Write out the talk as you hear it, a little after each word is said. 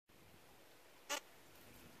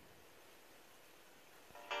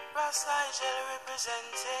Nigel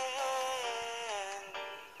representing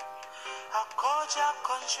a Kojak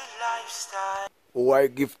country lifestyle. Oh, I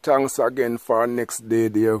give thanks again for our next day,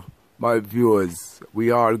 dear my viewers.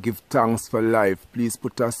 We all give thanks for life. Please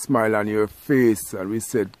put a smile on your face. And we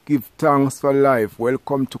said, give thanks for life.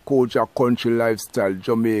 Welcome to Kojak Country Lifestyle,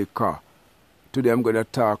 Jamaica. Today I'm going to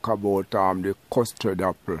talk about the custard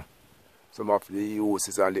apple. Some of the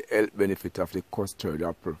uses and the health benefit of the custard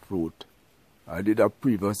apple fruit. I did a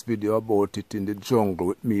previous video about it in the jungle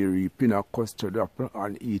with me reaping a custard apple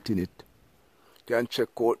and eating it. You can check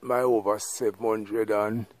out my over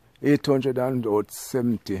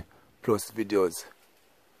 870 plus videos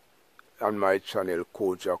on my channel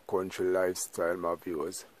Kojak Country Lifestyle, my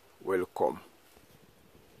viewers. Welcome.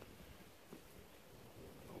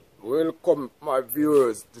 Welcome, my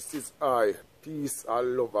viewers. This is I, peace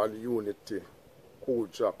and love and unity.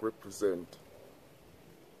 Kojak represent.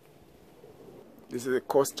 This is a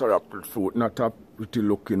custard apple fruit, not a pretty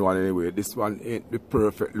looking one anyway. This one ain't the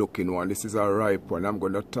perfect looking one. This is a ripe one. I'm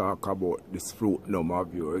going to talk about this fruit now, my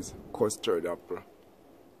viewers. Custard apple.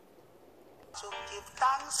 To give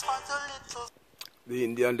thanks for the little. The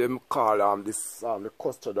Indian them call this the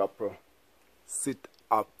custard apple sit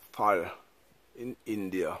apple in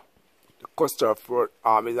India. The custard fruit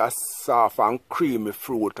is a soft and creamy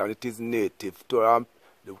fruit, and it is native to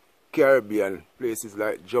the Caribbean places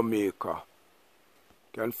like Jamaica.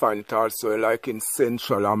 You can find it also like in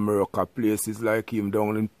Central America, places like even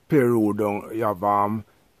down in Peru, you have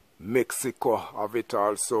Mexico have it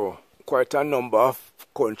also. Quite a number of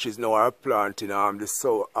countries now are planting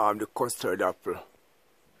the custard apple.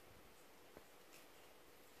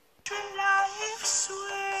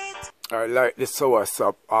 I like the sour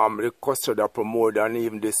sap, the custard apple more than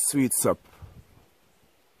even the sweet sap.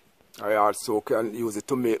 I also can use it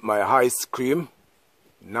to make my ice cream.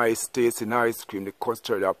 Nice tasting ice cream, the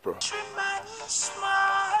custard apple.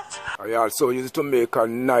 I also use it to make a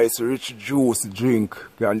nice rich juice drink.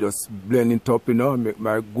 You can just blend it up, make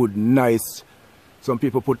my good nice. Some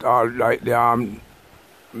people put all like the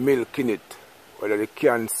milk in it, whether they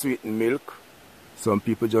can sweeten milk. Some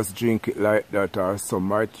people just drink it like that, or some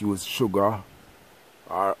might use sugar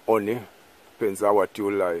or honey. Depends on what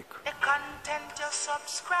you like. The content, just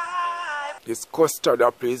subscribe. This custard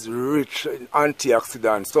apple is rich in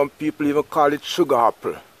antioxidants. Some people even call it sugar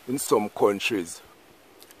apple in some countries.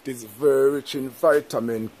 It is very rich in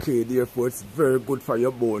vitamin K, therefore it's very good for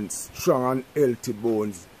your bones. Strong and healthy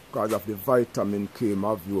bones because of the vitamin K,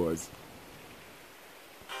 my viewers.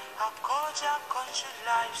 A Kojak country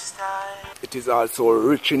lifestyle. It is also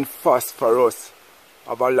rich in phosphorus.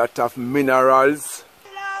 Have a lot of minerals.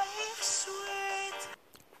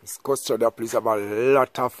 This custard apple have a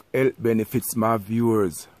lot of health benefits, my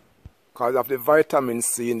viewers. Because of the vitamin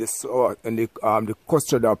C in the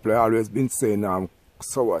custard apple, I always been saying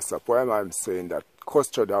sour sap. Why am I saying that?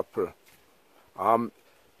 Custard apple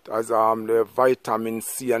has the vitamin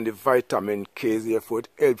C and the vitamin K, therefore it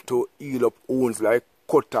helps to heal up wounds like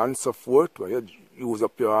cut and so forth. When you use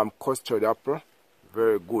up your custard apple,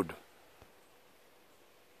 very good.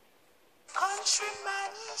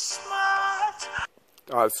 Countryman is smart.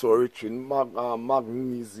 Also rich in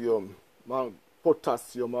magnesium,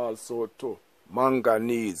 potassium also too,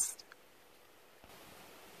 manganese.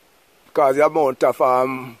 Because the amount of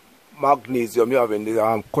magnesium you have in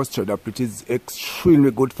the custard apple, it is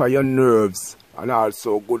extremely good for your nerves and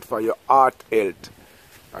also good for your heart health.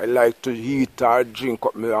 I like to eat or drink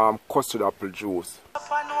up my custard apple juice.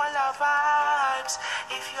 Upon all our vibes.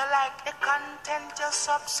 If you like the content, just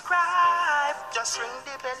subscribe. Just ring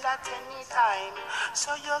the bell at any time,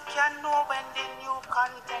 so you can know when the new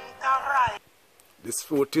content arrives. This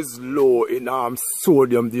fruit is low in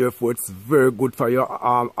sodium, therefore it's very good for your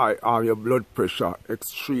your blood pressure.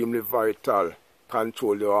 Extremely vital.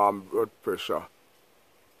 Control your blood pressure.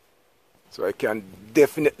 So I can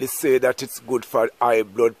definitely say that it's good for high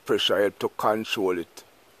blood pressure, help to control it.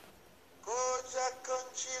 Kojak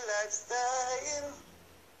country lifestyle.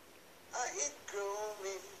 I eat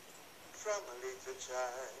growing from a little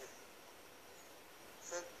child.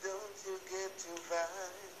 So don't you get too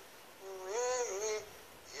violent.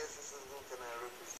 Yes, this is Nutritional.